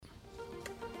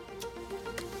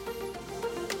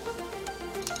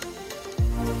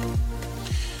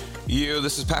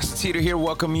This is Pastor Teeter here.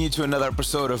 Welcome you to another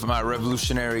episode of my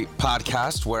Revolutionary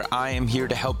podcast, where I am here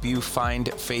to help you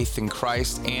find faith in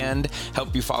Christ and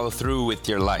help you follow through with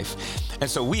your life. And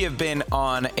so we have been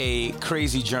on a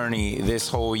crazy journey this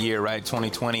whole year, right?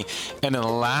 2020. And in the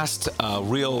last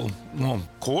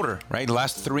quarter, right? The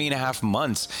last 3.5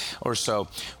 months or so,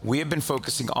 we have been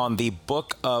focusing on the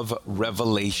book of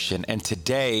Revelation. And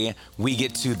today we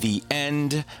get to the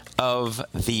end of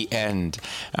the end.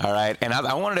 All right. And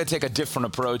I wanted to take a different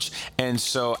approach. And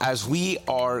so as we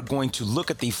are going to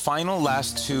look at the final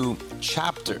last 2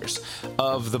 chapters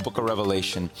of the book of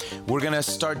Revelation, we're going to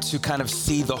start to kind of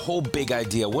see the whole big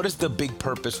idea. What is the big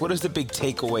purpose? What is the big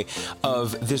takeaway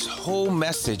of this whole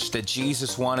message that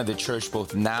Jesus wanted the church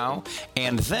both now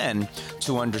and then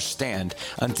to understand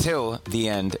until the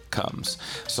end comes?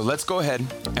 So let's go ahead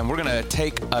and we're going to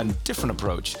take a different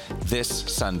approach this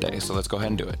Sunday. So let's go ahead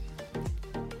and do it.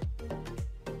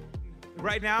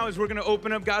 Right now, as we're going to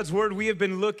open up God's Word, we have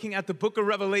been looking at the book of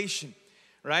Revelation,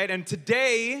 right? And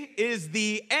today is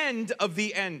the end of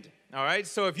the end, all right?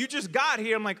 So if you just got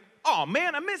here, I'm like, oh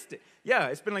man, I missed it. Yeah,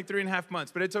 it's been like 3.5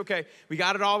 months, but it's okay. We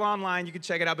got it all online. You can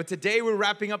check it out. But today we're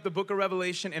wrapping up the book of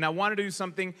Revelation, and I wanted to do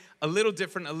something a little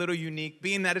different, a little unique,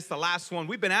 being that it's the last one.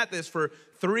 We've been at this for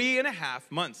 3.5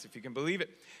 months, if you can believe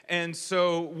it. And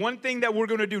so one thing that we're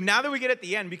going to do now that we get at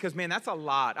the end, because man, that's a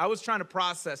lot. I was trying to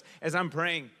process as I'm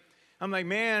praying. I'm like,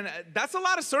 man, that's a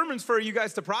lot of sermons for you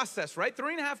guys to process, right?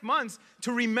 3.5 months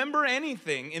to remember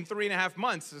anything in 3.5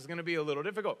 months is going to be a little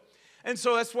difficult. And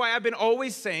so that's why I've been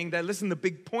always saying that, listen, the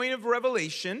big point of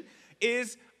Revelation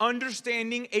is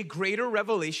understanding a greater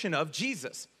revelation of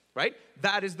Jesus, right?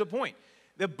 That is the point.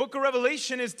 The book of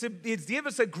Revelation is to give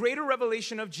us a greater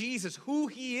revelation of Jesus, who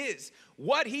he is,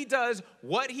 what he does,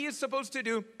 what he is supposed to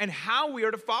do, and how we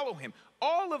are to follow him.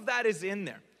 All of that is in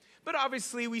there. But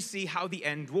obviously, we see how the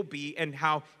end will be and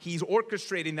how he's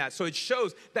orchestrating that. So it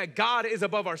shows that God is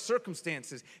above our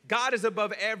circumstances. God is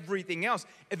above everything else.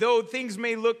 Though things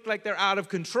may look like they're out of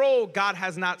control, God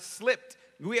has not slipped.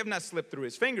 We have not slipped through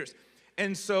his fingers.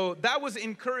 And so that was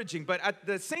encouraging. But at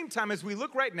the same time, as we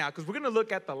look right now, because we're going to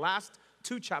look at the last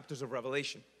 2 chapters of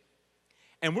Revelation.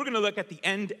 And we're going to look at the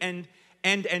end.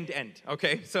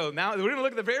 Okay? So now we're going to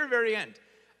look at the very, very end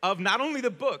of not only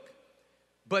the book,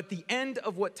 but the end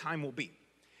of what time will be.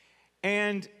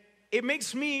 And it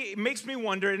makes me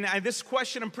wonder, and this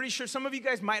question, I'm pretty sure some of you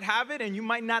guys might have it, and you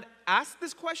might not ask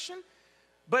this question,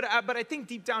 but I think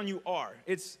deep down you are.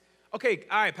 It's, okay,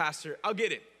 all right, Pastor, I'll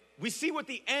get it. We see what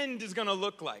the end is going to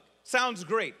look like. Sounds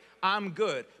great. I'm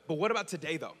good. But what about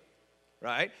today, though?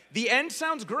 Right? The end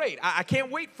sounds great. I can't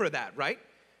wait for that, right?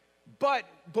 But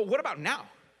what about now?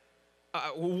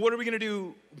 What are we going to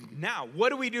do now? What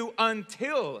do we do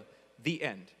until the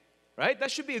end, right? That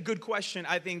should be a good question,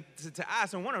 I think, to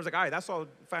ask. And one, I was like, all right, that's all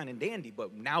fine and dandy,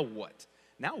 but now what?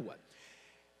 Now what?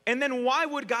 And then why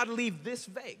would God leave this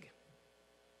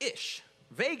vague-ish?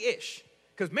 Vague-ish.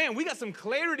 Because, man, we got some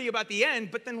clarity about the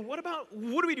end, but then what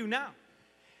do we do now?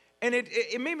 And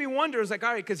it made me wonder. I was like,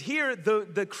 all right, because here,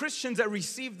 the Christians that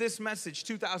received this message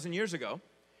 2,000 years ago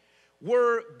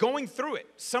were going through it.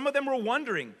 Some of them were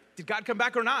wondering, did God come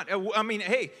back or not? I mean,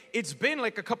 hey, it's been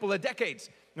like a couple of decades.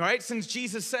 All right, since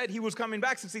Jesus said he was coming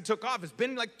back, since he took off, it's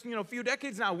been like, a few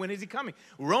decades now. When is he coming?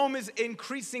 Rome is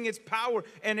increasing its power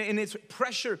and its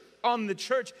pressure on the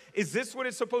church. Is this what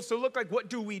it's supposed to look like? What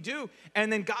do we do?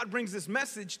 And then God brings this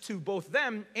message to both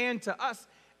them and to us,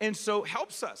 and so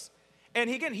helps us. And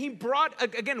again, he brought,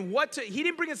 he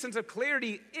didn't bring a sense of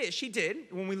clarity-ish. He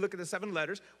did, when we look at the 7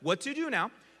 letters, what to do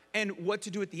now and what to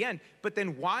do at the end. But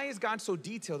then why is God so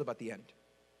detailed about the end?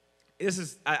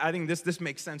 I think this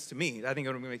makes sense to me. I think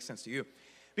it will make sense to you.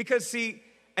 Because see,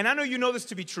 and I know you know this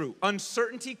to be true,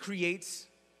 uncertainty creates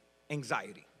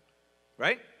anxiety,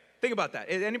 right? Think about that.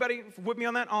 Is anybody with me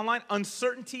on that online?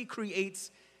 Uncertainty creates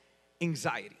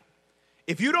anxiety.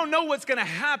 If you don't know what's going to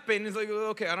happen, it's like,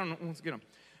 okay, I don't know what's going to,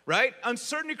 right?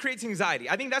 Uncertainty creates anxiety.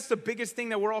 I think that's the biggest thing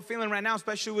that we're all feeling right now,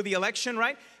 especially with the election,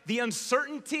 right? The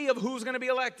uncertainty of who's going to be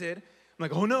elected. I'm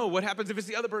like, oh no, what happens if it's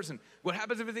the other person? What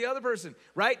happens if it's the other person,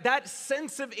 right? That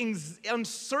sense of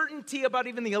uncertainty about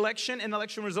even the election and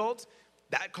election results,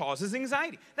 that causes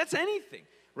anxiety. That's anything,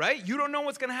 right? You don't know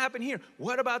what's going to happen here.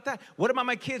 What about that? What about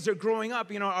my kids? They're growing up,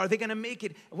 are they going to make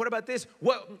it? What about this?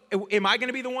 Am I going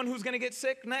to be the one who's going to get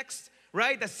sick next,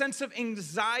 right? That sense of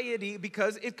anxiety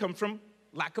because it comes from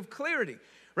lack of clarity.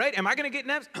 Right? Am I going to get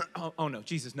next? Oh no,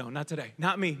 Jesus, no, not today.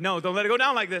 Not me. No, don't let it go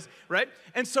down like this, right?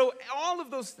 And so all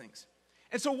of those things.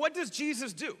 And so what does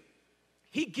Jesus do?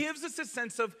 He gives us a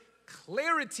sense of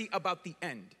clarity about the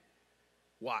end.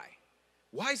 Why?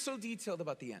 Why so detailed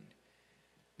about the end?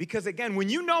 Because again, when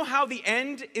you know how the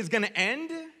end is going to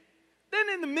end, then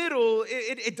in the middle,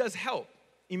 it does help.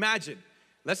 Imagine,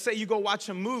 let's say you go watch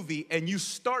a movie and you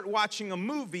start watching a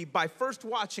movie by first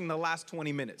watching the last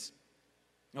 20 minutes.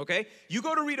 Okay? You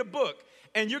go to read a book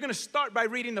and you're going to start by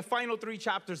reading the final 3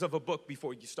 chapters of a book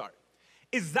before you start.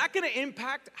 Is that going to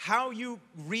impact how you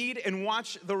read and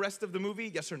watch the rest of the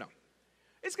movie? Yes or no?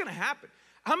 It's going to happen.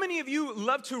 How many of you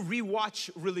love to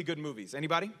rewatch really good movies?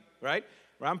 Anybody? Right?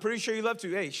 Well, I'm pretty sure you love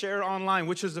to. Hey, share online.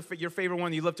 Which is your favorite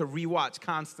one you love to rewatch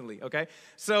constantly? Okay.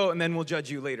 So, and then we'll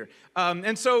judge you later.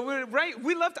 And so, right?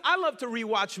 I love to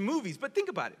rewatch movies. But think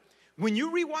about it. When you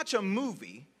rewatch a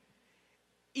movie,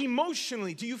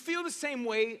 emotionally, do you feel the same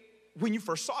way when you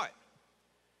first saw it?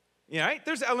 Yeah, right?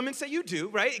 There's elements that you do,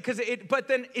 right? But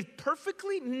then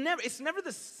it's never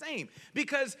the same.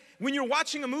 Because when you're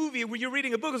watching a movie, when you're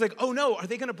reading a book, it's like, oh no, are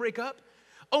they gonna break up?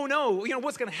 Oh no,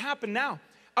 what's gonna happen now?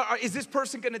 Is this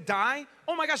person gonna die?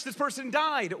 Oh my gosh, this person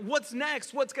died. What's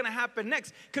next? What's gonna happen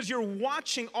next? Because you're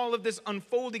watching all of this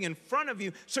unfolding in front of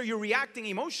you, so you're reacting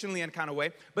emotionally in a kind of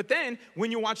way. But then,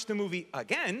 when you watch the movie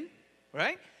again,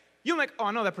 right? You're like,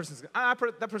 oh no, that person's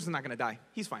not gonna die.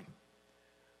 He's fine,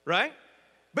 right?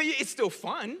 But it's still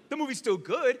fun. The movie's still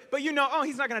good. But you know, oh,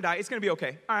 he's not going to die. It's going to be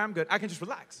okay. All right, I'm good. I can just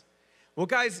relax. Well,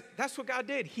 guys, that's what God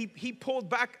did. He pulled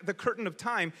back the curtain of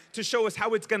time to show us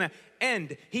how it's going to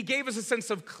end. He gave us a sense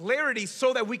of clarity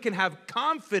so that we can have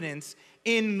confidence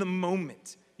in the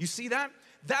moment. You see that?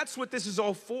 That's what this is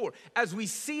all for. As we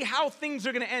see how things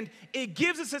are going to end, it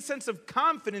gives us a sense of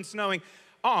confidence knowing,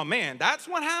 oh, man, that's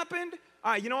what happened?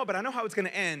 All right, you know what? But I know how it's going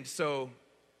to end. So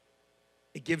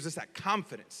it gives us that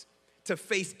confidence to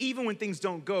face even when things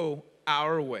don't go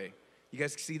our way. You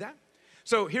guys see that?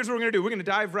 So here's what we're going to do. We're going to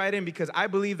dive right in because I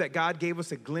believe that God gave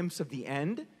us a glimpse of the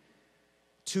end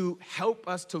to help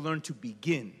us to learn to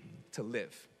begin to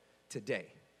live today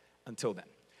until then.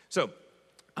 So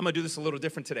I'm going to do this a little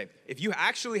different today. If you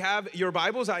actually have your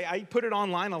Bibles, I put it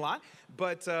online a lot,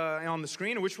 but on the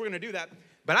screen, which we're going to do that.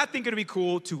 But I think it would be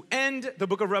cool to end the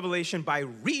book of Revelation by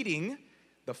reading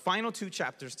the final 2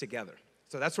 chapters together.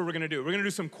 So that's what we're going to do. We're going to do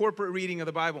some corporate reading of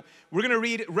the Bible. We're going to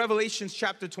read Revelations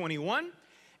chapter 21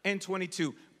 and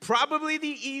 22. Probably the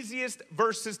easiest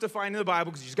verses to find in the Bible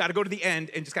because you just got to go to the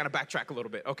end and just kind of backtrack a little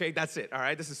bit. Okay, that's it. All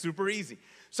right, this is super easy.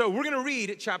 So we're going to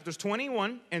read chapters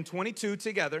 21 and 22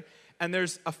 together. And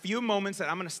there's a few moments that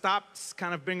I'm going to stop,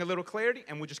 kind of bring a little clarity,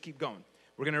 and we'll just keep going.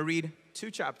 We're going to read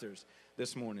 2 chapters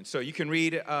this morning. So you can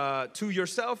read to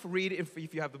yourself. Read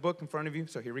if you have the book in front of you.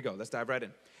 So here we go. Let's dive right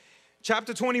in.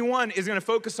 Chapter 21 is going to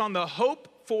focus on the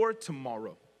hope for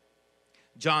tomorrow.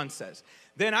 John says,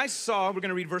 then I saw, we're going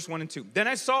to read verse 1 and 2. Then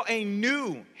I saw a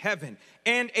new heaven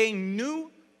and a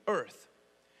new earth.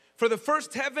 For the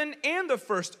first heaven and the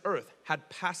first earth had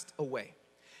passed away,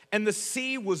 and the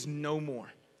sea was no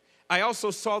more. I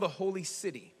also saw the holy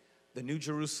city, the new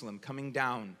Jerusalem, coming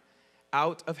down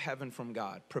out of heaven from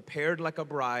God, prepared like a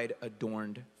bride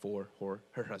adorned for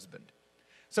her husband.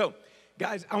 So,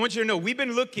 guys, I want you to know, we've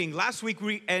been looking, last week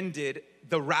we ended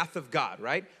the wrath of God,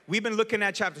 right? We've been looking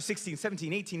at chapter 16,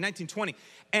 17, 18, 19, 20.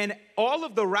 And all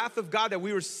of the wrath of God that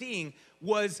we were seeing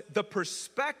was the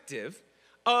perspective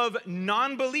of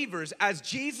non-believers as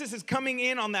Jesus is coming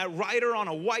in on that rider on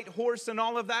a white horse and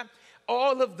all of that.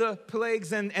 All of the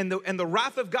plagues and the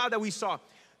wrath of God that we saw.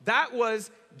 That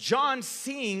was John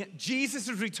seeing Jesus'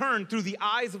 return through the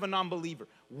eyes of a non-believer.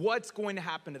 What's going to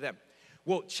happen to them?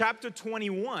 Well, chapter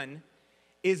 21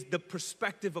 is the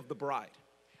perspective of the bride.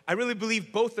 I really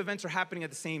believe both events are happening at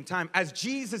the same time. As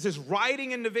Jesus is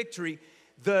riding into victory,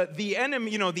 the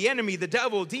enemy, the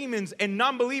devil, demons, and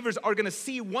non-believers are going to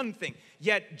see one thing.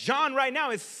 Yet John right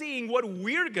now is seeing what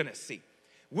we're going to see.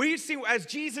 We see as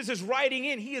Jesus is riding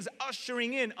in, he is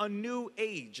ushering in a new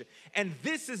age. And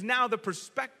this is now the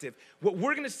perspective. What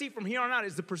we're going to see from here on out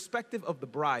is the perspective of the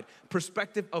bride,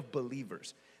 perspective of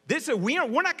believers.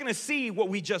 We're not going to see what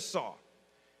we just saw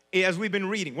as we've been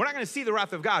reading. We're not going to see the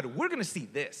wrath of God. We're going to see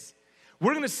this.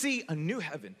 We're going to see a new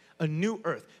heaven, a new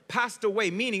earth, passed away,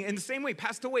 meaning in the same way,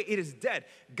 passed away, it is dead.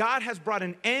 God has brought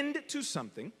an end to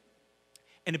something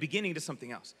and a beginning to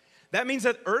something else. That means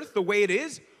that earth, the way it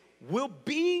is, will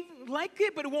be like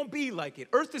it, but it won't be like it.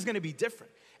 Earth is going to be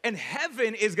different. And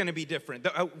heaven is going to be different.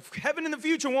 Heaven in the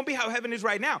future won't be how heaven is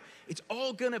right now. It's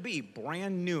all going to be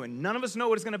brand new. And none of us know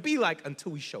what it's going to be like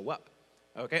until we show up,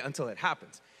 okay, until it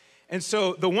happens. And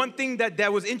so the one thing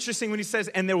that was interesting when he says,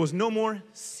 and there was no more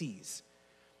seas,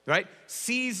 right?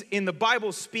 Seas in the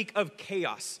Bible speak of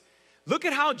chaos. Look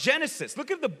at how Genesis,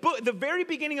 look at the very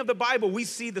beginning of the Bible, we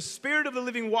see the Spirit of the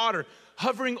living water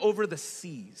hovering over the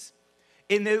seas.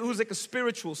 And it was like a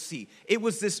spiritual sea. It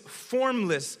was this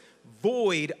formless,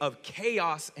 void of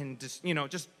chaos and just,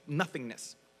 just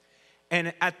nothingness.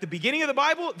 And at the beginning of the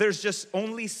Bible, there's just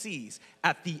only seas.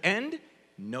 At the end,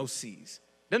 no seas.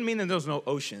 Doesn't mean that there's no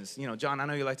oceans. John, I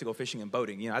know you like to go fishing and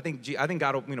boating. I think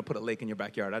God will, put a lake in your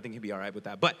backyard. I think he'd be all right with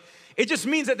that. But it just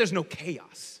means that there's no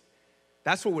chaos.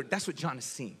 That's what John is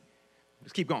seeing.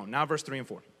 Let's keep going. Now verse 3 and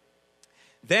 4.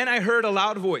 Then I heard a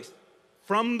loud voice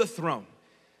from the throne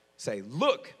say,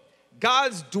 look,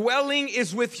 God's dwelling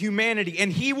is with humanity,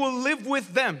 and he will live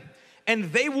with them,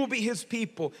 and they will be his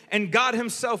people, and God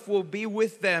himself will be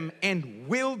with them and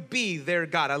will be their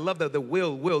God. I love that, the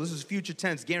will. This is future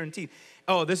tense, guaranteed.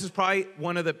 Oh, this is probably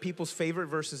one of the people's favorite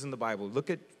verses in the Bible. Look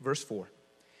at verse 4.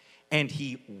 And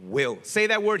he will. Say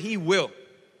that word, he will.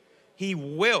 He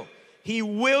will. He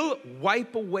will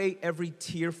wipe away every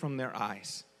tear from their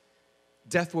eyes.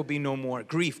 Death will be no more.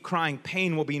 Grief, crying,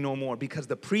 pain will be no more, because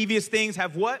the previous things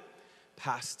have what?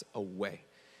 Passed away.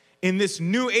 In this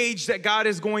new age that God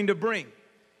is going to bring,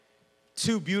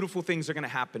 two beautiful things are going to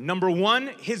happen. Number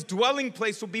one, his dwelling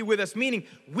place will be with us, meaning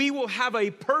we will have a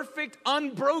perfect,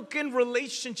 unbroken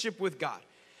relationship with God.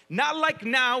 Not like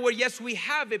now where, yes, we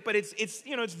have it, but it's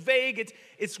vague.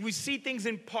 It's we see things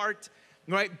in part,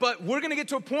 right? But we're going to get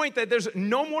to a point that there's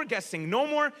no more guessing, no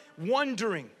more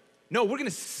wondering. No, we're going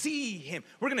to see him.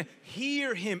 We're going to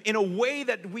hear him in a way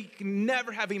that we can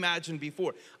never have imagined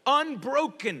before.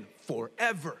 Unbroken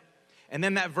forever. And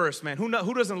then that verse, man, who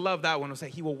doesn't love that one? It'll say,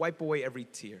 he will wipe away every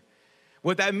tear.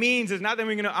 What that means is not that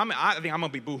we're going to, I think I'm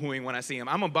going to be boo-hooing when I see him.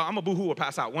 I'm a boo-hoo or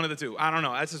pass out, one of the two. I don't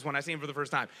know. That's just when I see him for the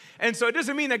first time. And so it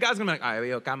doesn't mean that God's going to be like, all right,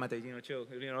 yo, calmate, chill.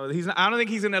 I don't think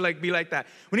he's going to be like that.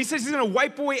 When he says he's going to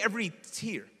wipe away every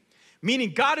tear,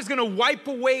 meaning God is going to wipe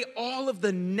away all of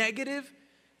the negative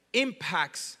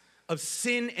impacts of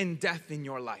sin and death in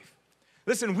your life.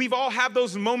 Listen, we've all had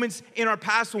those moments in our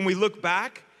past when we look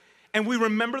back and we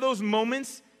remember those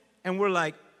moments and we're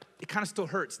like, it kind of still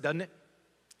hurts, doesn't it?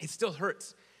 It still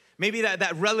hurts. Maybe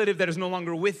that relative that is no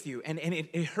longer with you and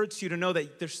it hurts you to know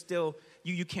that there's still,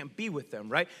 you can't be with them,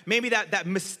 right? Maybe that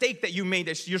mistake that you made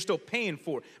that you're still paying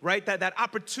for, right? That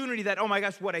opportunity that, oh my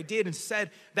gosh, what I did and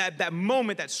said, that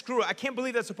moment, that screw, I can't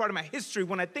believe that's a part of my history.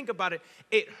 When I think about it,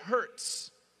 it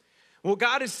hurts. Well,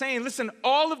 God is saying, listen,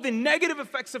 all of the negative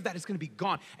effects of that is going to be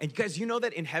gone. And you guys, you know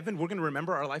that in heaven, we're going to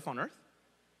remember our life on earth?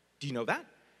 Do you know that?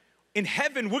 In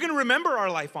heaven, we're going to remember our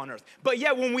life on earth. But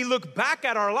yet, when we look back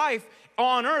at our life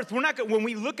on earth, when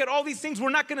we look at all these things,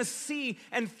 we're not going to see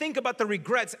and think about the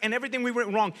regrets and everything we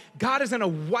went wrong. God is going to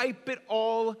wipe it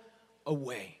all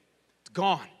away. It's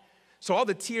gone. So all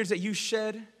the tears that you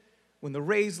shed when the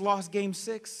Rays lost Game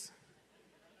 6,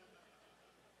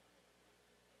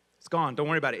 it's gone. Don't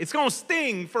worry about it. It's going to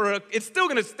sting it's still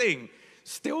going to sting.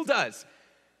 Still does.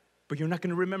 But you're not going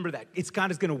to remember that.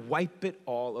 God is going to wipe it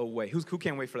all away. Who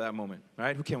can't wait for that moment? All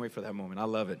right? Who can't wait for that moment? I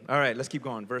love it. All right, let's keep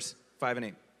going. Verse 5 and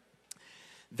 8.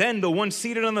 Then the one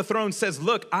seated on the throne says,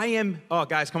 look, I am, oh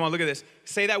guys, come on, look at this.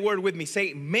 Say that word with me.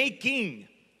 Say making.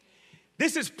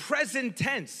 This is present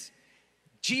tense.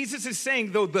 Jesus is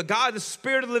saying, though the God, the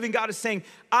Spirit of the living God is saying,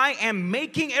 I am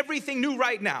making everything new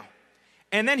right now.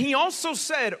 And then he also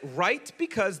said, write,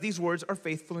 because these words are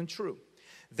faithful and true.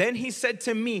 Then he said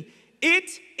to me,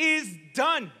 it is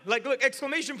done. Like, look,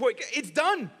 exclamation point, it's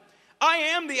done. I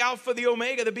am the Alpha, the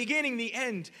Omega, the beginning, the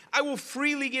end. I will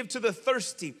freely give to the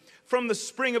thirsty from the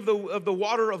spring of the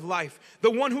water of life. The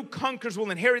one who conquers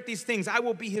will inherit these things. I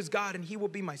will be his God and he will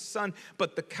be my son.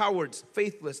 But the cowards,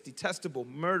 faithless, detestable,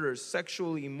 murderers,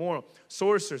 sexually immoral,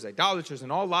 sorcerers, idolaters,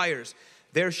 and all liars,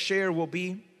 their share will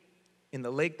be in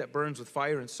the lake that burns with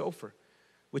fire and sulfur,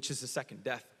 which is the second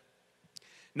death.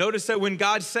 Notice that when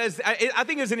God says, I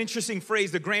think it's an interesting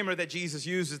phrase, the grammar that Jesus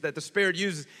uses, that the Spirit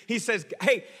uses. He says,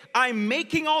 hey, I'm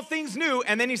making all things new.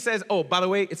 And then he says, oh, by the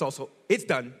way, it's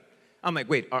done. I'm like,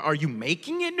 wait, are you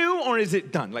making it new or is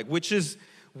it done? Like, which is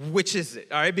it?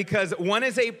 All right, because one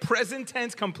is a present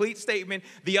tense complete statement.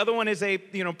 The other one is a,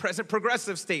 present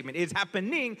progressive statement. It's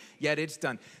happening, yet it's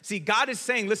done. See, God is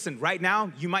saying, listen, right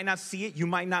now, you might not see it, you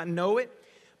might not know it,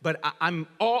 but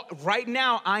right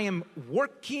now, I am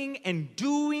working and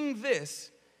doing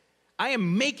this. I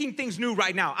am making things new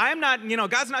right now. I am not,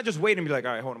 God's not just waiting and be like,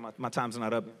 all right, hold on, my time's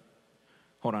not up.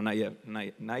 Hold on, not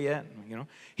yet.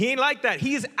 He ain't like that.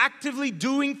 He is actively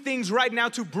doing things right now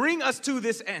to bring us to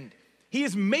this end. He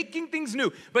is making things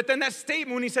new. But then that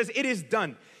statement when he says, it is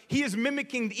done, he is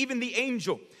mimicking even the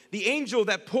angel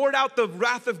that poured out the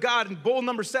wrath of God in bowl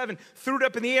number 7, threw it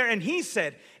up in the air, and he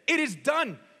said, it is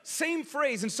done. Same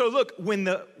phrase. And so look, when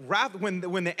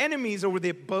the enemies or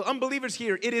the unbelievers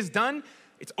hear, it is done,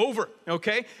 it's over,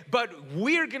 okay? But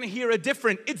we're going to hear a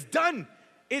different, it's done.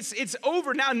 It's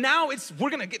over now. Now we're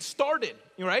gonna get started,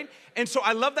 right? And so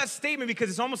I love that statement because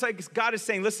it's almost like God is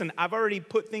saying, listen, I've already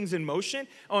put things in motion.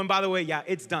 Oh, and by the way, yeah,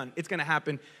 it's done. It's gonna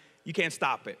happen. You can't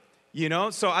stop it,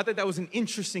 So I thought that was an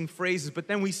interesting phrase. But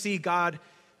then we see God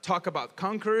talk about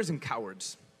conquerors and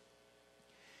cowards.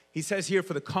 He says here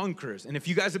for the conquerors. And if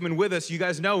you guys have been with us, you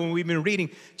guys know when we've been reading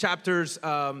chapters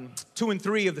 2 and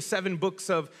 3 of the 7 books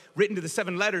written to the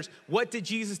 7 letters, what did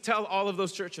Jesus tell all of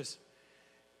those churches?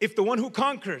 If the one who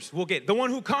conquers will get, the one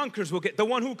who conquers will get, the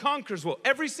one who conquers will,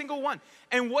 every single one.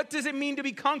 And what does it mean to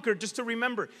be conquered? Just to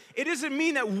remember, it doesn't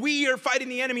mean that we are fighting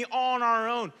the enemy on our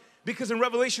own. Because in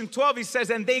Revelation 12, he says,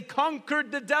 and they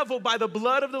conquered the devil by the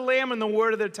blood of the Lamb and the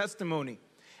word of their testimony.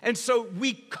 And so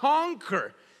we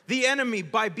conquer the enemy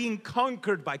by being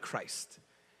conquered by Christ.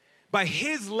 By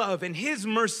his love and his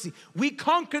mercy. We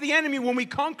conquer the enemy when we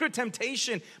conquer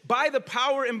temptation by the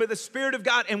power and by the Spirit of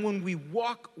God and when we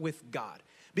walk with God.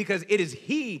 Because it is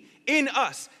he in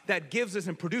us that gives us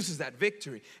and produces that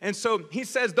victory. And so he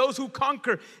says, those who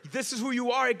conquer, this is who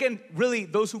you are. Again, really,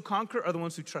 those who conquer are the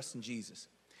ones who trust in Jesus.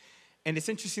 And it's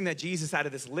interesting that Jesus, out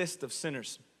of this list of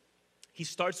sinners, he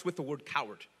starts with the word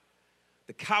coward.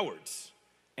 The cowards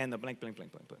and the blank, blank,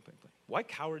 blank, blank, blank, blank, blank. Why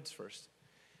cowards first?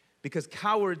 Because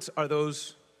cowards are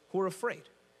those who are afraid.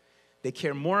 They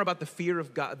care more about the fear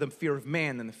of God, the fear of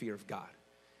man than the fear of God.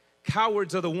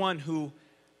 Cowards are the one who,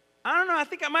 I don't know, I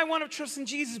think I might want to trust in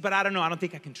Jesus, but I don't know, I don't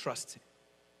think I can trust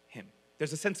him.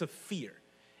 There's a sense of fear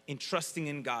in trusting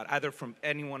in God, either from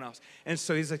anyone else. And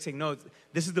so he's like saying, no,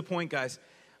 this is the point, guys.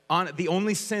 The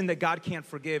only sin that God can't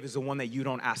forgive is the one that you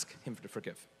don't ask him to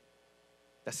forgive.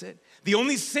 That's it. The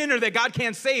only sinner that God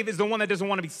can't save is the one that doesn't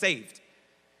want to be saved.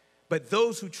 But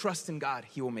those who trust in God,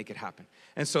 he will make it happen.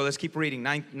 And so let's keep reading,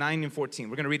 9 and 14.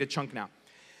 We're going to read a chunk now.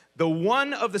 The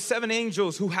one of the 7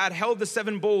 angels who had held the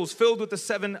 7 bowls filled with the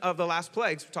 7 of the last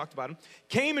plagues, we talked about him,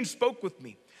 came and spoke with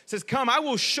me. Says, come, I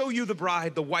will show you the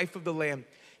bride, the wife of the Lamb.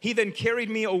 He then carried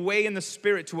me away in the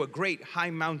spirit to a great high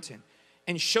mountain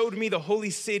and showed me the holy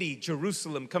city,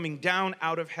 Jerusalem, coming down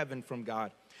out of heaven from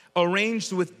God,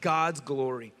 arranged with God's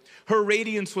glory. Her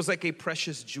radiance was like a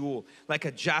precious jewel, like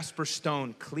a jasper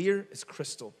stone, clear as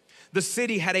crystal. The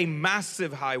city had a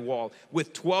massive high wall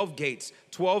with 12 gates.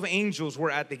 12 angels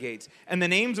were at the gates, and the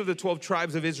names of the 12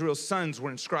 tribes of Israel's sons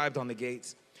were inscribed on the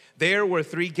gates. There were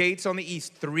 3 gates on the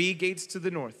east, 3 gates to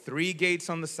the north, 3 gates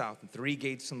on the south, and 3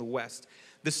 gates on the west.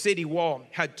 The city wall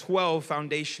had 12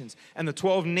 foundations, and the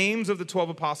 12 names of the 12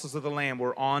 apostles of the Lamb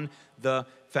were on the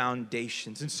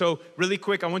foundations. And so, really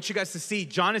quick, I want you guys to see,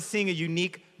 John is seeing a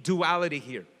unique duality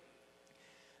here.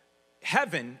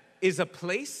 Heaven is a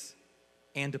place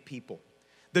and a people.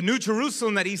 The New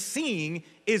Jerusalem that he's seeing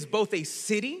is both a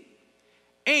city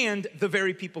and the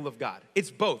very people of God.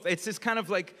 It's both. It's this kind of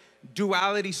like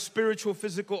duality, spiritual,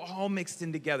 physical, all mixed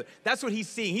in together. That's what he's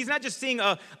seeing. He's not just seeing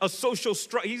a social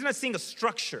structure. He's not seeing a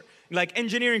structure, like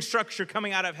engineering structure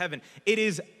coming out of heaven. It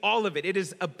is all of it. It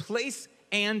is a place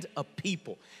and a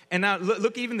people. And now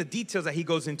look even the details that he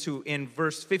goes into in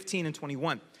verse 15 and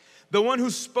 21. The one who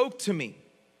spoke to me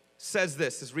says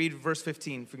this. Let's read verse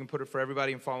 15, if we can put it for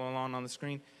everybody and follow along on the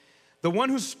screen. The one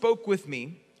who spoke with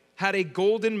me had a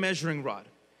golden measuring rod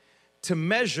to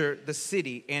measure the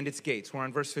city and its gates. We're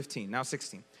on verse 15, now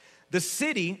 16. The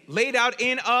city laid out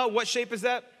in a, what shape is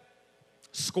that?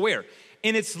 Square.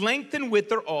 In its length and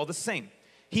width are all the same.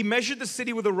 He measured the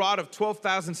city with a rod of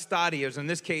 12,000 stadios. In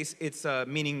this case, it's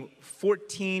meaning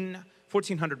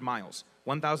 1,400 miles,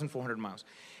 1,400 miles.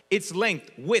 Its length,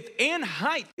 width, and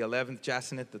height. The 11th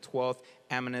jacinth, the 12th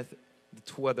amaneth,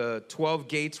 the 12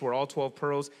 gates were all 12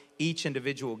 pearls. Each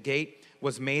individual gate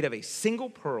was made of a single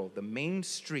pearl. The main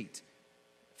street,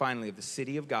 finally, of the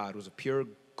city of God was of pure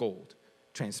gold,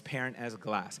 transparent as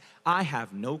glass. I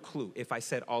have no clue if I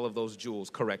said all of those jewels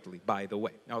correctly, by the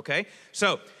way, okay?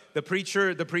 So the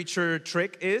preacher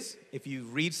trick is, if you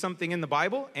read something in the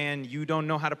Bible and you don't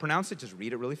know how to pronounce it, just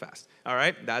read it really fast, all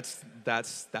right? That's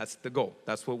the goal.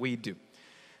 That's what we do.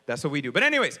 That's what we do. But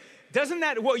anyways, doesn't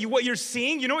that, what you're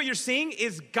seeing, you know what you're seeing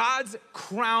is God's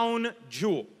crown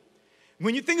jewel.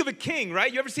 When you think of a king,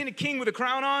 right? You ever seen a king with a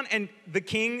crown on? And the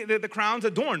king, the crown's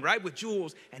adorned, right? With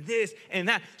jewels and this and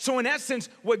that. So in essence,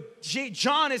 what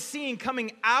John is seeing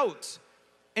coming out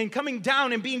and coming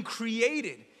down and being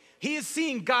created, he is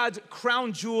seeing God's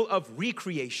crown jewel of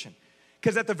recreation.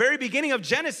 Because at the very beginning of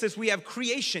Genesis, we have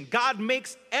creation. God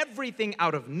makes everything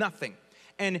out of nothing.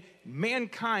 And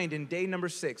mankind in day number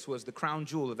 6 was the crown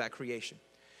jewel of that creation.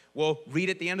 Well, read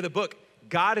at the end of the book.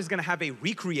 God is going to have a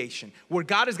recreation where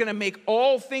God is going to make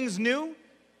all things new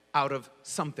out of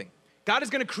something. God is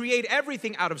going to create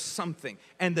everything out of something.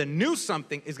 And the new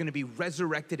something is going to be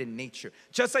resurrected in nature.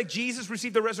 Just like Jesus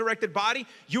received a resurrected body,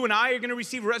 you and I are going to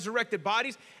receive resurrected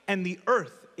bodies. And the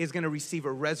earth is going to receive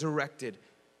a resurrected,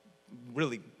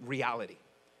 really, reality.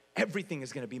 Everything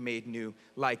is going to be made new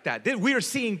like that. We are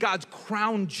seeing God's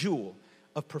crown jewel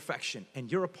of perfection. And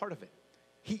you're a part of it.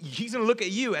 He's going to look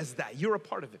at you as that. You're a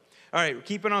part of it. All right,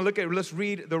 keeping on. Let's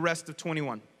read the rest of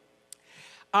 21.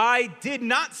 I did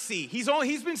not see. He's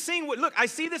been seeing what, look, I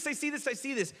see this, I see this, I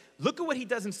see this. Look at what he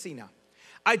doesn't see now.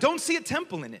 I don't see a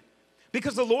temple in it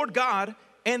because the Lord God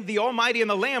and the Almighty and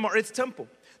the Lamb are its temple.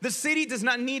 The city does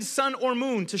not need sun or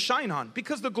moon to shine on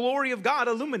because the glory of God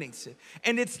illuminates it,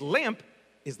 and its lamp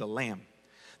is the Lamb.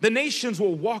 The nations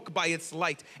will walk by its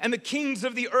light, and the kings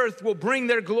of the earth will bring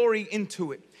their glory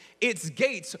into it. Its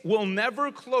gates will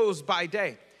never close by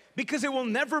day because it will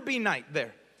never be night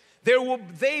there.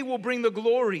 They will bring the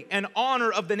glory and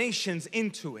honor of the nations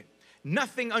into it.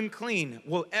 Nothing unclean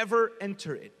will ever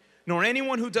enter it, nor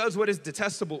anyone who does what is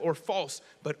detestable or false,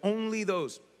 but only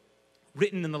those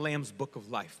written in the Lamb's book of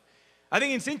life. I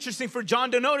think it's interesting for John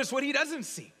to notice what he doesn't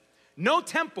see. No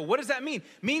temple. What does that mean?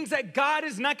 Means that God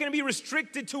is not going to be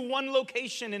restricted to one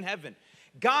location in heaven.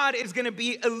 God is going to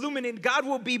be illuminated. God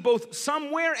will be both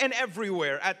somewhere and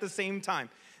everywhere at the same time.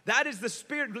 That is the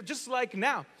Spirit, just like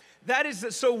now. That is,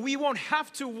 so we won't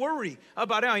have to worry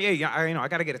about, I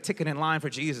got to get a ticket in line for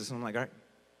Jesus. And I'm like, all right,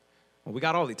 well, we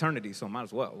got all eternity, so might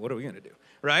as well. What are we going to do,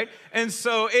 right? And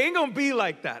so it ain't going to be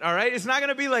like that, all right? It's not going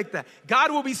to be like that. God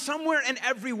will be somewhere and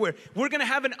everywhere. We're going to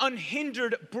have an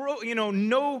unhindered,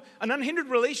 an unhindered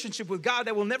relationship with God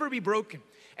that will never be broken.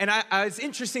 And it's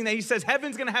interesting that he says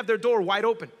heaven's going to have their door wide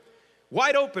open.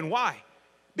 Wide open, why?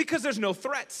 Because there's no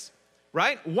threats,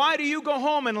 right? Why do you go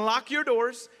home and lock your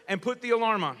doors and put the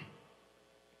alarm on?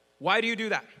 Why do you do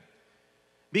that?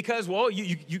 Because, well,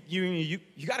 you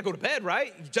got to go to bed,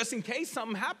 right? Just in case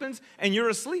something happens and you're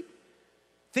asleep.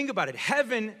 Think about it.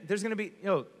 Heaven, there's going to be,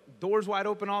 doors wide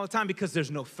open all the time because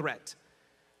there's no threat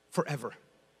forever.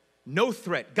 No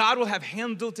threat. God will have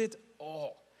handled it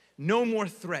all. No more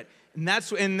threat.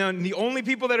 And the only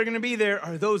people that are going to be there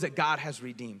are those that God has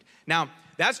redeemed. Now,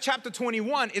 that's chapter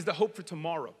 21 is the hope for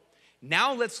tomorrow.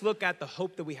 Now let's look at the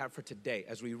hope that we have for today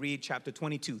as we read chapter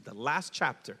 22, the last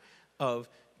chapter of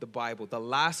the Bible, the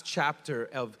last chapter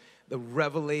of the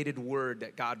revelated word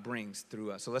that God brings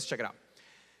through us. So let's check it out.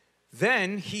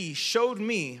 Then he showed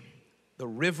me the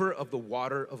river of the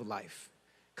water of life,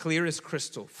 clear as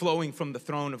crystal, flowing from the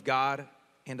throne of God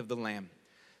and of the Lamb,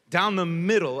 down the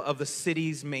middle of the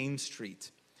city's main street.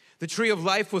 The tree of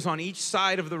life was on each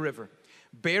side of the river,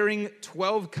 bearing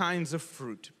 12 kinds of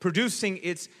fruit, producing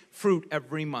its fruit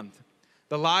every month.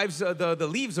 The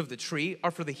leaves of the tree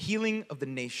are for the healing of the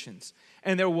nations,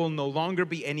 and there will no longer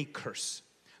be any curse.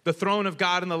 The throne of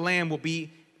God and the Lamb will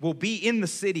be in the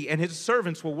city, and his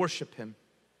servants will worship him.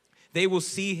 They will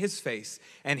see his face,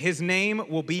 and his name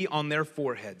will be on their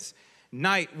foreheads.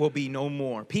 Night will be no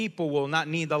more. People will not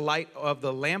need the light of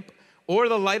the lamp or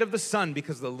the light of the sun,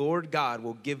 because the Lord God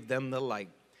will give them the light,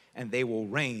 and they will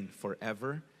reign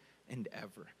forever and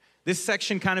ever. This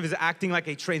section kind of is acting like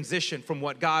a transition from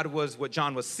what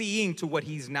John was seeing to what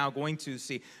he's now going to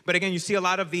see. But again, you see a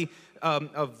lot of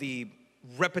the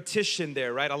repetition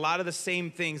there, right? A lot of the same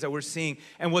things that we're seeing.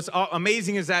 And what's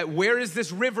amazing is that where is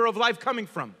this river of life coming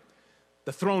from?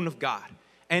 The throne of God.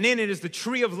 And in it is the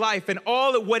tree of life, and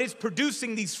all of what is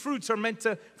producing these fruits are meant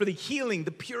for the healing,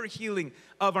 the pure healing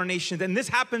of our nations. And this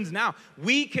happens now.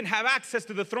 We can have access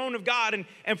to the throne of God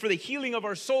and for the healing of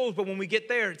our souls, but when we get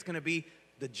there,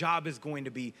 the job is going to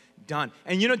be done.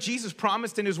 And Jesus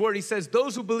promised in his word, he says,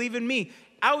 those who believe in me,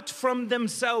 out from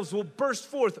themselves will burst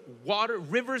forth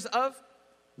rivers of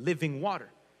living water.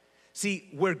 See,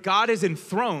 where God is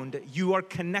enthroned, you are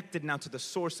connected now to the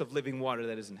source of living water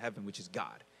that is in heaven, which is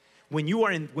God.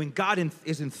 When God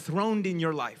is enthroned in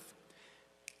your life,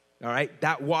 all right,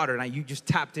 that water, now you just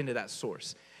tapped into that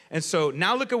source. And so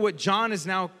now look at what John is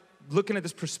now looking at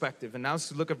this perspective. And now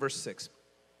let's look at verse 6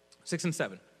 and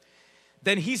 7.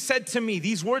 Then he said to me,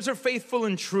 these words are faithful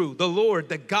and true. The Lord,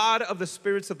 the God of the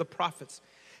spirits of the prophets,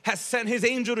 has sent his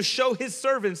angel to show his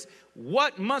servants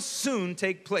what must soon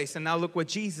take place. And now look what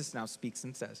Jesus now speaks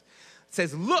and says. It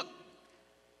says, look,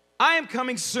 I am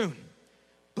coming soon.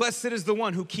 Blessed is the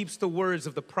one who keeps the words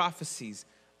of the prophecies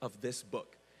of this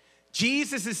book.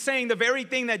 Jesus is saying the very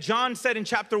thing that John said in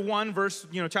chapter 1, verse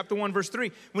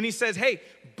 3, when he says, hey,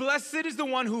 blessed is the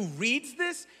one who reads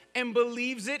this and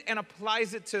believes it and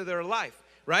applies it to their life,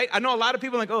 right? I know a lot of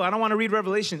people are like, oh, I don't want to read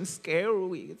Revelation. It's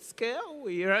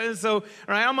scary, right? And so, all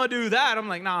right, I'm going to do that. I'm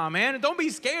like, nah, man, don't be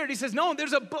scared. He says, no,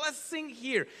 there's a blessing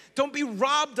here. Don't be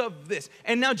robbed of this.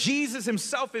 And now Jesus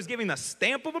himself is giving the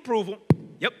stamp of approval.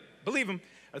 Yep, believe him.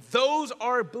 Those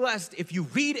are blessed if you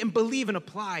read and believe and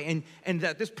apply, and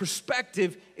that this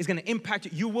perspective is going to impact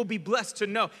you. You will be blessed to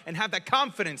know and have that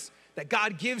confidence that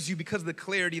God gives you because of the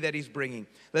clarity that he's bringing.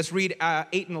 Let's read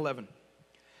 8 and 11.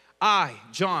 I,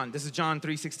 John, this is John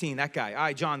 3:16, that guy.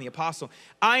 I, John, the apostle.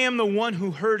 I am the one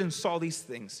who heard and saw these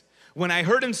things. When I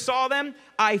heard and saw them,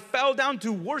 I fell down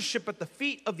to worship at the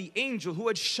feet of the angel who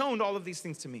had shown all of these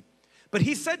things to me. But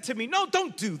he said to me, no,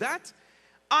 don't do that.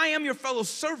 I am your fellow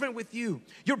servant with you,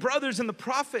 your brothers and the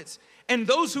prophets, and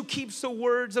those who keep the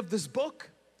words of this book.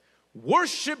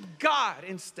 Worship God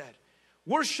instead.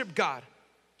 Worship God.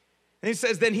 And he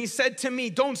says, then he said to me,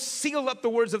 don't seal up the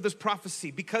words of this prophecy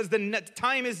because the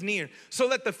time is near. So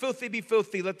let the filthy be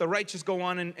filthy, let the righteous go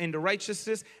on into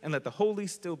righteousness, and let the holy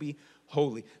still be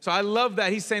holy. So I love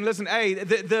that. He's saying, listen, hey,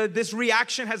 this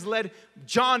reaction has led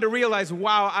John to realize,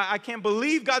 wow, I can't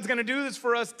believe God's going to do this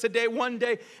for us today, one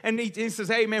day. And he says,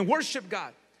 hey, man, worship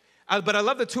God. But I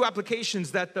love the two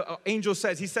applications that the angel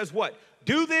says. He says what?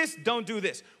 Do this, don't do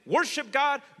this. Worship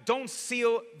God, don't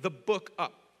seal the book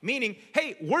up. Meaning,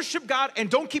 hey, worship God and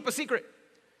don't keep a secret.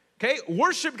 Okay?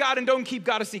 Worship God and don't keep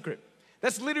God a secret.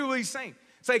 That's literally what he's saying.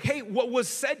 It's like, hey, what was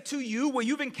said to you, what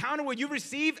you've encountered, what you've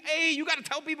received, hey, you got to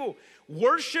tell people.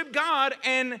 Worship God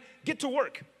and get to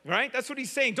work, right? That's what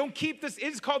he's saying. Don't keep this.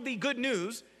 It's called the good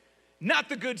news, not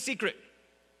the good secret.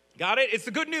 Got it? It's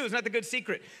the good news, not the good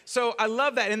secret. So I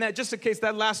love that. And that, just in case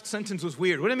that last sentence was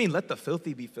weird. What do I mean, let the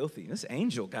filthy be filthy? This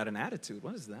angel got an attitude.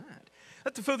 What is that?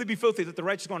 Let the filthy be filthy, let the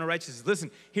righteous go on to righteousness. Listen,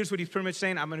 here's what he's pretty much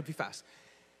saying. I'm going to be fast.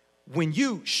 When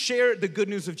you share the good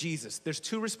news of Jesus, there's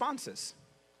two responses.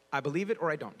 I believe it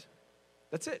or I don't.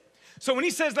 That's it. So when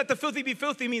he says let the filthy be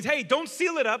filthy, means, hey, don't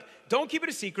seal it up. Don't keep it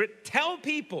a secret. Tell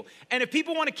people. And if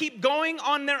people want to keep going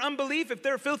on their unbelief, if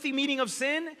they're a filthy meaning of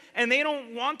sin and they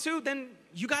don't want to, then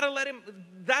you got to let him.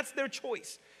 That's their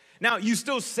choice. Now, you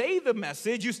still say the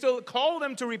message. You still call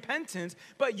them to repentance,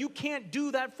 but you can't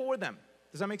do that for them.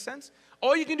 Does that make sense?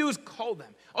 All you can do is call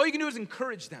them. All you can do is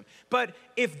encourage them. But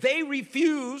if they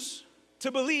refuse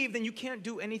to believe, then you can't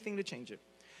do anything to change it.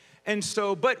 And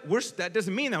so, but that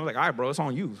doesn't mean that I'm like, all right, bro, it's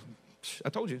on you. I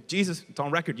told you, Jesus, it's on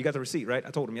record. You got the receipt, right?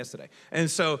 I told him yesterday. And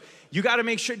so you got to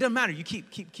make sure, it doesn't matter. You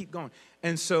keep going.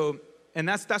 And so, and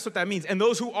that's what that means. And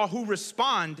those who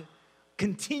respond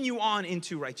continue on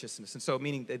into righteousness. And so,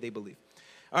 meaning that they believe.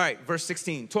 All right, verse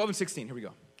 16, 12 and 16, here we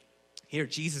go. Here,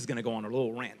 Jesus is going to go on a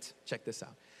little rant. Check this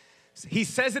out. He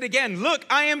says it again. Look,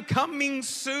 I am coming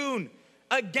soon.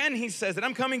 Again, he says it.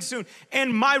 I'm coming soon.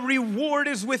 And my reward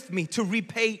is with me to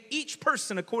repay each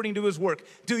person according to his work.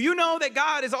 Do you know that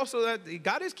God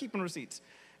is keeping receipts?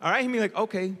 All right? He'd be like,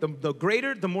 okay, the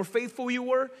greater, the more faithful you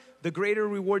were, the greater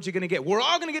reward you're going to get. We're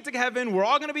all going to get to heaven. We're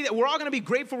all going to be there. We're all going to be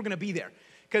grateful we're going to be there.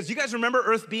 Because you guys remember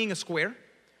Earth being a square?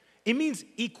 It means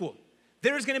equal.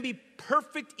 There's going to be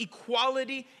perfect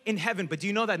equality in heaven. But do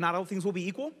you know that not all things will be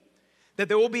equal? That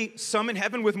there will be some in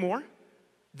heaven with more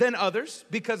than others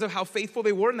because of how faithful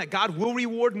they were, and that God will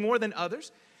reward more than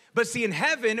others. But see, in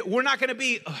heaven, we're not going to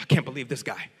be, I can't believe this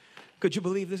guy. Could you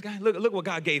believe this guy? Look what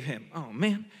God gave him. Oh,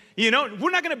 man. You know, we're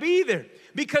not going to be there.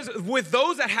 Because with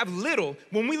those that have little,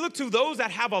 when we look to those that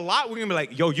have a lot, we're going to be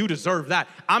like, yo, you deserve that.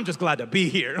 I'm just glad to be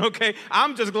here, okay?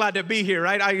 I'm just glad to be here,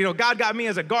 right? God got me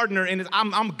as a gardener, and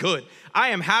I'm good. I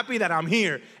am happy that I'm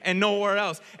here and nowhere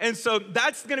else. And so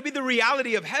that's going to be the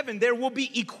reality of heaven. There will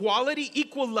be equality,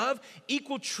 equal love,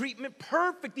 equal treatment,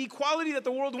 perfect equality that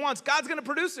the world wants. God's going to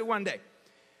produce it one day,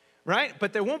 right?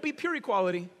 But there won't be pure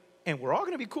equality. And we're all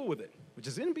going to be cool with it, which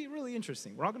is going to be really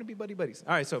interesting. We're all going to be buddy-buddies.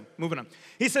 All right, so moving on.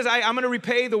 He says, I'm going to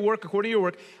repay the work according to your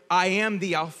work. I am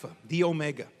the Alpha, the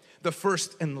Omega, the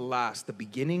first and the last, the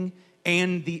beginning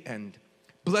and the end.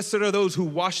 Blessed are those who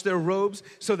wash their robes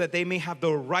so that they may have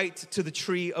the right to the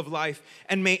tree of life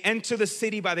and may enter the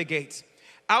city by the gates.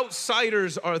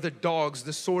 Outsiders are the dogs,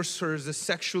 the sorcerers, the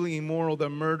sexually immoral,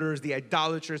 the murderers, the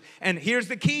idolaters. And here's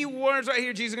the key words right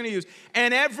here Jesus is going to use.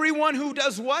 And everyone who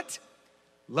does what?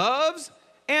 Loves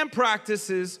and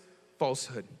practices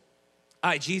falsehood.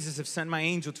 I, Jesus, have sent my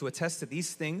angel to attest to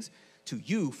these things to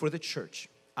you for the church.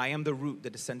 I am the root, the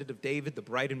descendant of David, the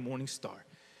bright and morning star.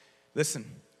 Listen,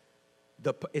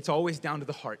 it's always down to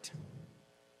the heart.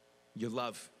 Your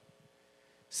love.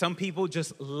 Some people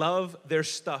just love their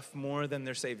stuff more than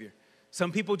their Savior.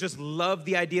 Some people just love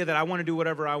the idea that I want to do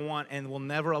whatever I want and will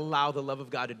never allow the love of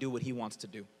God to do what he wants to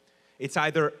do. It's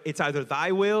either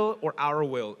thy will or our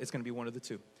will. It's going to be one of the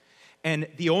two. And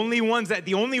the only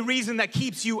reason that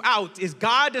keeps you out is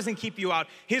God doesn't keep you out.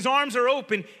 His arms are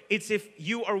open. It's if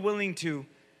you are willing to.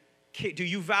 Do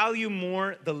you value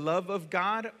more the love of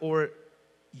God or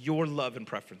your love and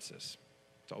preferences?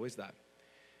 It's always that.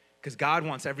 Because God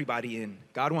wants everybody in.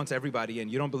 God wants everybody in.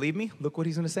 You don't believe me? Look what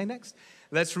he's going to say next.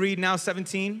 Let's read now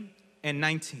 17 and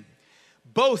 19.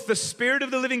 Both the Spirit of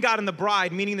the living God and the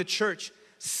bride, meaning the church,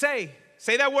 say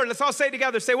that word. Let's all say it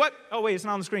together. Say what? Oh, wait, it's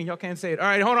not on the screen. Y'all can't say it. All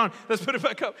right, hold on. Let's put it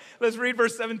back up. Let's read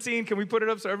verse 17. Can we put it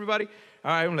up so everybody?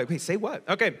 All right, I'm like, wait, say what?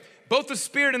 Okay. Both the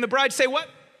Spirit and the bride say what?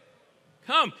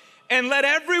 Come. And let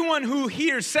everyone who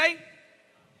hears say,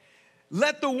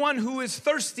 let the one who is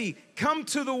thirsty come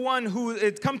to the one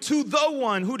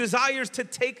who desires to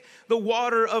take the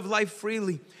water of life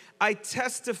freely. I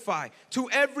testify to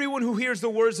everyone who hears the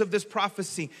words of this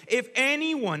prophecy. If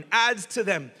anyone adds to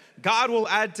them, God will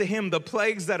add to him the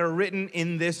plagues that are written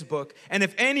in this book. And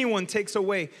if anyone takes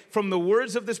away from the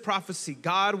words of this prophecy,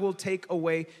 God will take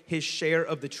away his share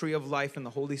of the tree of life and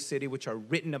the holy city, which are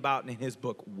written about in his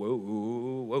book.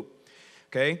 Whoa.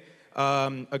 Okay.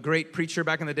 A great preacher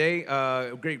back in the day,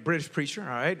 a great British preacher, all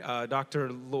right,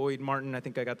 Dr. Lloyd Martin, I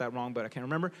think I got that wrong, but I can't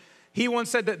remember. He once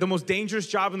said that the most dangerous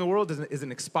job in the world is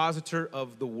an expositor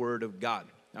of the Word of God,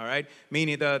 all right?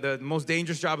 Meaning the most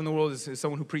dangerous job in the world is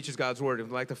someone who preaches God's Word. I'd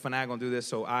like to finagle and do this,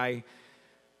 so I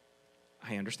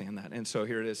understand that, and so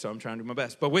here it is, so I'm trying to do my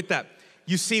best. But with that,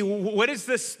 you see, what is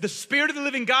this? The Spirit of the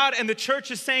living God and the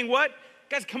church is saying what?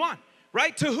 Guys, come on,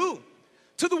 right? To who?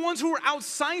 To the ones who are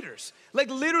outsiders.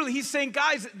 Like literally, he's saying,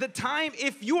 guys, the time,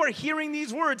 if you are hearing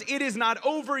these words, it is not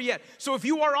over yet. So if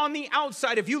you are on the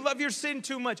outside, if you love your sin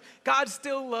too much, God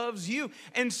still loves you.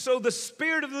 And so the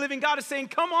Spirit of the living God is saying,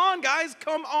 come on, guys,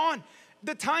 come on.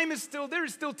 The time is still, there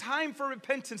is still time for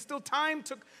repentance, still time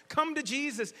to come to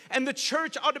Jesus. And the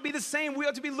church ought to be the same. We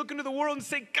ought to be looking to the world and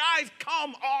say, guys,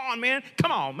 come on, man.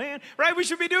 Come on, man. Right? We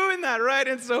should be doing that, right?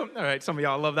 And so, all right, some of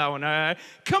y'all love that one. All right.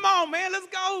 Come on, man. Let's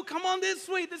go. Come on this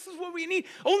way. This is what we need.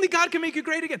 Only God can make you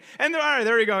great again. And all right,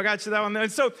 there you go. I got you that one.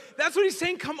 And so that's what he's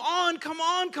saying. Come on, come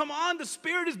on, come on. The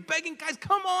Spirit is begging, guys,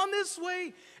 come on this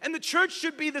way. And the church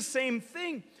should be the same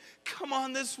thing. Come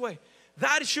on this way.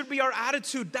 That should be our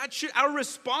attitude. That should our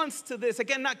response to this.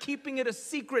 Again, not keeping it a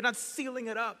secret, not sealing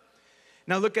it up.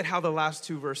 Now look at how the last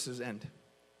two verses end.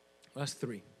 Last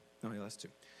three. No, last two.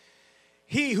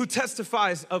 He who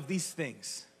testifies of these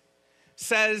things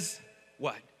says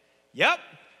what? Yep,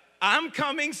 I'm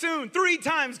coming soon. 3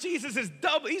 times Jesus is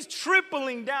he's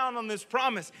tripling down on this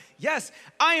promise. Yes,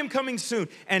 I am coming soon.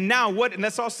 And now what? And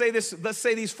let's all say this. Let's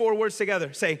say these 4 words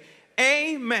together. Say,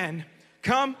 amen.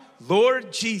 Come,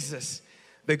 Lord Jesus.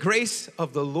 The grace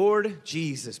of the Lord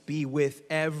Jesus be with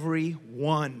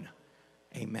everyone.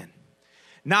 Amen.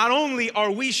 Not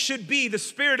only should be, the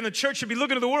Spirit and the church should be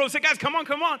looking to the world and say, guys, come on,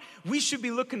 come on. We should be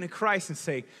looking to Christ and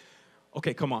say,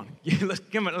 okay, come on. Let's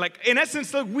give him, like, in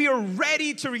essence, look, we are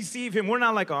ready to receive him. We're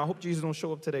not like, oh, I hope Jesus don't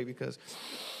show up today because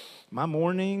my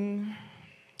morning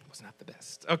was not the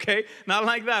best, okay? Not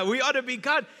like that. We ought to be,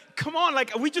 God, come on,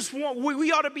 like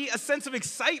we ought to be a sense of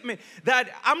excitement that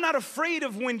I'm not afraid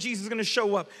of when Jesus is going to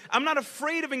show up. I'm not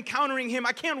afraid of encountering him.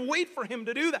 I can't wait for him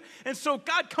to do that. And so,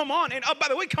 God, come on. And by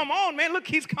the way, come on, man. Look,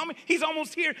 he's coming. He's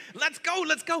almost here. Let's go.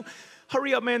 Let's go.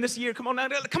 Hurry up, man, this year. Come on now.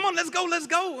 Come on, let's go. Let's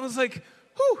go. I was like,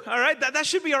 whew, all right. That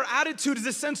should be our attitude, is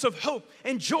a sense of hope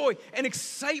and joy and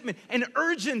excitement and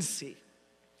urgency.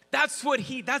 That's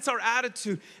our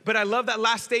attitude. But I love that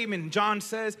last statement. John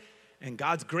says, and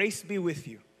God's grace be with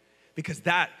you, because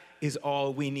that is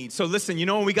all we need. So listen, you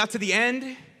know, when we got to the end,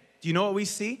 do you know what we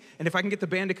see? And if I can get the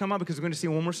band to come up, because we're going to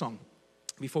sing one more song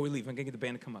before we leave. I'm going to get the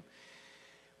band to come up.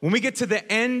 When we get to the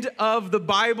end of the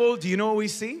Bible, do you know what we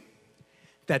see?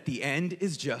 That the end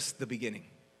is just the beginning.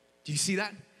 Do you see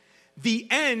that? The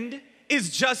end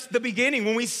is just the beginning.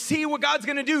 When we see what God's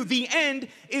going to do, the end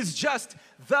is just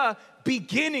the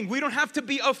beginning. We don't have to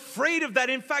be afraid of that.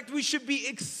 In fact, we should be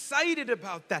excited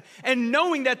about that. And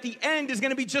knowing that the end is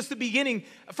going to be just the beginning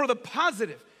for the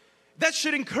positive. That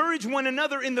should encourage one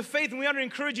another in the faith. And we ought to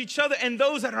encourage each other. And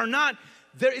those that are not,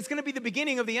 it's going to be the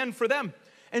beginning of the end for them.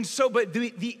 And so, but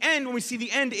the end, when we see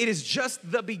the end, it is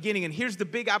just the beginning. And here's the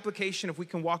big application if we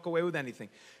can walk away with anything.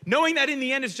 Knowing that in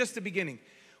the end is just the beginning.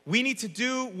 We need to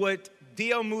do what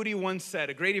D.L. Moody once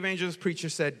said. A great evangelist preacher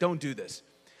said, don't do this.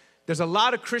 There's a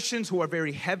lot of Christians who are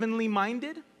very heavenly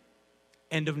minded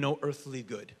and of no earthly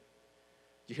good.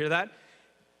 You hear that?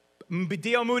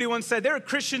 D.L. Moody once said, there are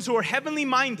Christians who are heavenly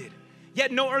minded,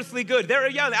 yet no earthly good.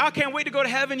 I can't wait to go to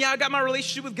heaven. Yeah, I got my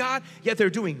relationship with God. Yet they're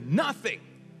doing nothing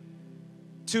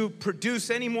to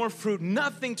produce any more fruit,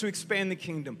 nothing to expand the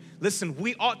kingdom. Listen,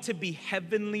 we ought to be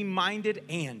heavenly minded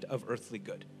and of earthly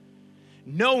good.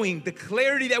 knowing the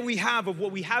clarity that we have of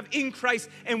what we have in Christ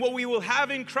and what we will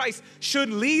have in Christ should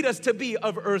lead us to be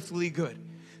of earthly good.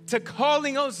 To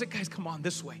calling us, guys, come on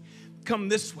this way. Come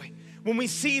this way. When we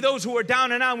see those who are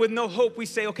down and out with no hope, we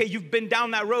say, okay, you've been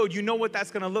down that road. You know what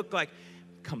that's going to look like.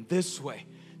 Come this way.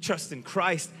 Trust in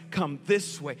Christ. Come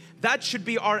this way. That should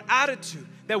be our attitude,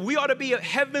 that we ought to be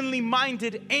heavenly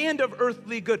minded and of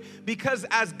earthly good, because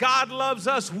as God loves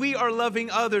us, we are loving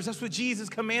others. That's what Jesus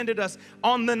commanded us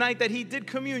on the night that he did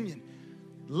communion.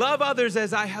 Love others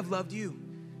as I have loved you.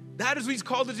 That is what he's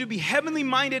called us to be, heavenly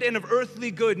minded and of earthly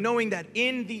good, knowing that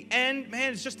in the end,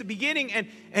 man, it's just the beginning.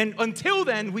 And until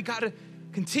then, we got to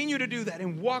continue to do that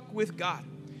and walk with God.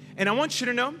 And I want you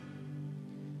to know,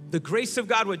 the grace of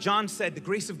God, what John said, the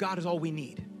grace of God is all we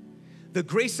need. The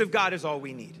grace of God is all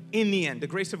we need. In the end, the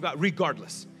grace of God,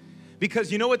 regardless.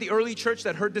 Because you know what, the early church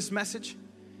that heard this message,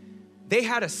 they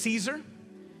had a Caesar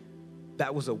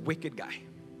that was a wicked guy.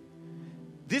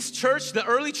 This church, the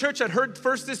early church that heard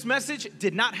first this message,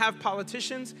 did not have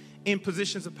politicians in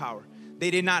positions of power. They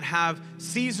did not have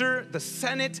Caesar, the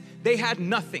Senate. They had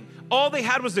nothing. All they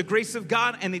had was the grace of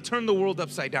God, and they turned the world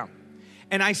upside down.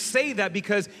 And I say that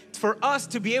because for us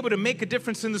to be able to make a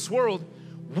difference in this world,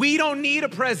 we don't need a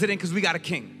president because we got a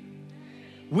king.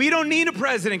 We don't need a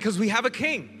president because we have a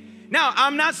king. Now,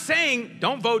 I'm not saying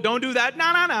don't vote, don't do that.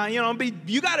 No.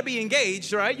 You got to be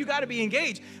engaged, right? You got to be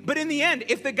engaged. But in the end,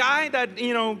 if the guy that,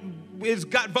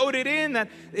 got voted in that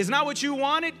is not what you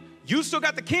wanted, you still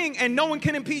got the king, and no one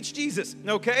can impeach Jesus,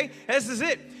 okay? This is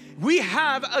it. We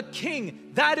have a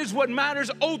king. That is what matters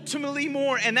ultimately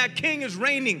more, and that king is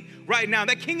reigning right now.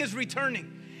 That king is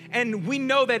returning. And we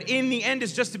know that in the end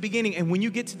is just the beginning. And when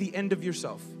you get to the end of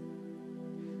yourself,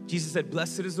 Jesus said,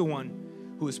 blessed is the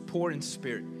one who is poor in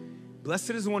spirit.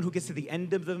 Blessed is the one who gets to the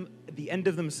end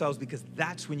of themselves, because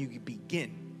that's when you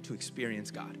begin to experience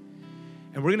God.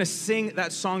 And we're going to sing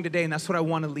that song today, and that's what I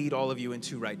want to lead all of you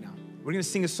into right now. We're going to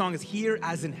sing a song, it's Here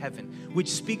as in Heaven, which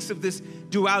speaks of this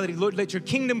duality. Lord, let your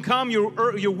kingdom come, your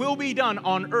will be done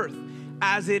on earth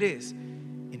as it is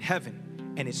in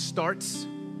heaven. And it starts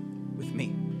with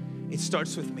me. It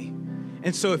starts with me.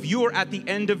 And so if you are at the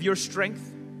end of your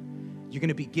strength, you're going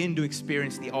to begin to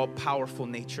experience the all-powerful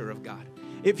nature of God.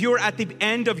 If you're at the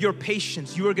end of your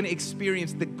patience, you are going to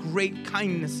experience the great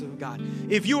kindness of God.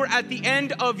 If you are at the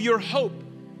end of your hope,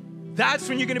 that's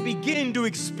when you're going to begin to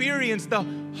experience the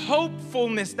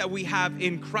hopefulness that we have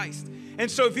in Christ. And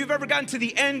so if you've ever gotten to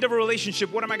the end of a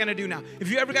relationship, what am I going to do now?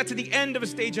 If you ever got to the end of a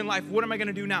stage in life, what am I going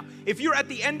to do now? If you're at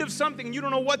the end of something and you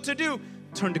don't know what to do,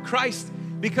 turn to Christ.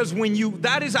 Because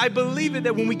I believe it,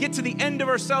 that when we get to the end of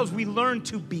ourselves, we learn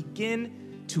to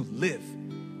begin to live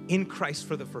in Christ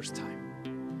for the first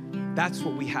time. That's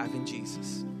what we have in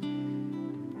Jesus.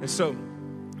 And so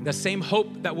the same hope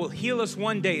that will heal us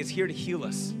one day is here to heal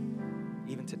us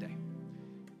even today.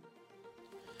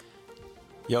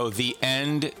 Yo, the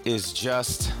end is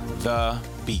just the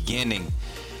beginning.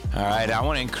 All right, I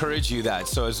want to encourage you that.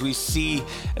 So as we see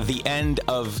the end,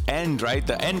 right?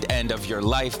 The end of your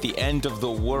life, the end of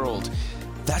the world,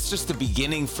 that's just the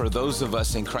beginning for those of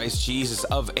us in Christ Jesus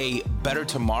of a better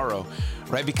tomorrow,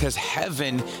 right? Because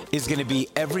heaven is going to be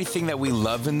everything that we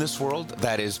love in this world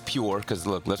that is pure. Because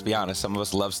look, let's be honest, some of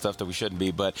us love stuff that we shouldn't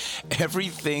be, but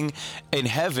everything in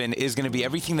heaven is going to be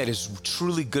everything that is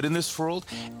truly good in this world,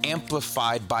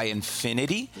 amplified by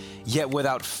infinity, yet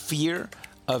without fear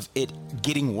of it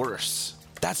getting worse.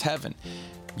 That's heaven.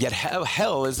 Yet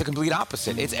hell is the complete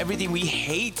opposite. It's everything we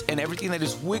hate and everything that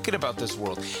is wicked about this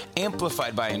world,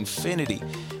 amplified by infinity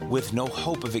with no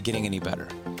hope of it getting any better.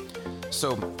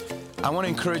 So I want to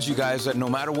encourage you guys that no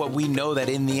matter what, we know that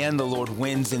in the end, the Lord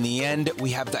wins. In the end,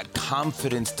 we have that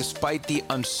confidence despite the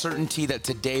uncertainty that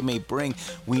today may bring.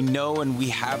 We know and we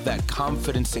have that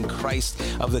confidence in Christ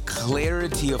of the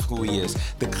clarity of who he is,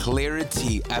 the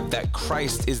clarity of that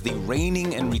Christ is the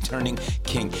reigning and returning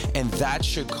King. And that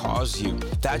should cause you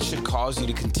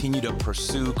to continue to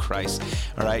pursue Christ,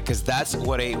 all right? Because that's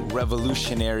what a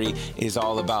revolutionary is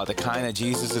all about, the kind that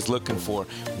Jesus is looking for,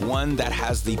 one that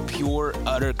has the pure,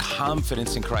 utter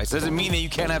confidence in Christ. Doesn't mean that you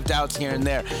can't have doubts here and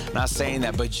there. I'm not saying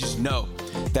that, but just know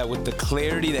that with the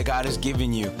clarity that God has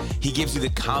given you, he gives you the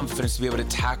confidence to be able to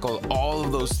tackle all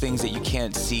of those things that you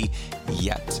can't see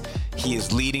yet. He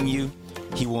is leading you.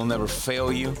 He will never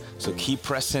fail you. So keep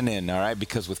pressing in, all right?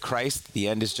 Because with Christ, the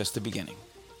end is just the beginning.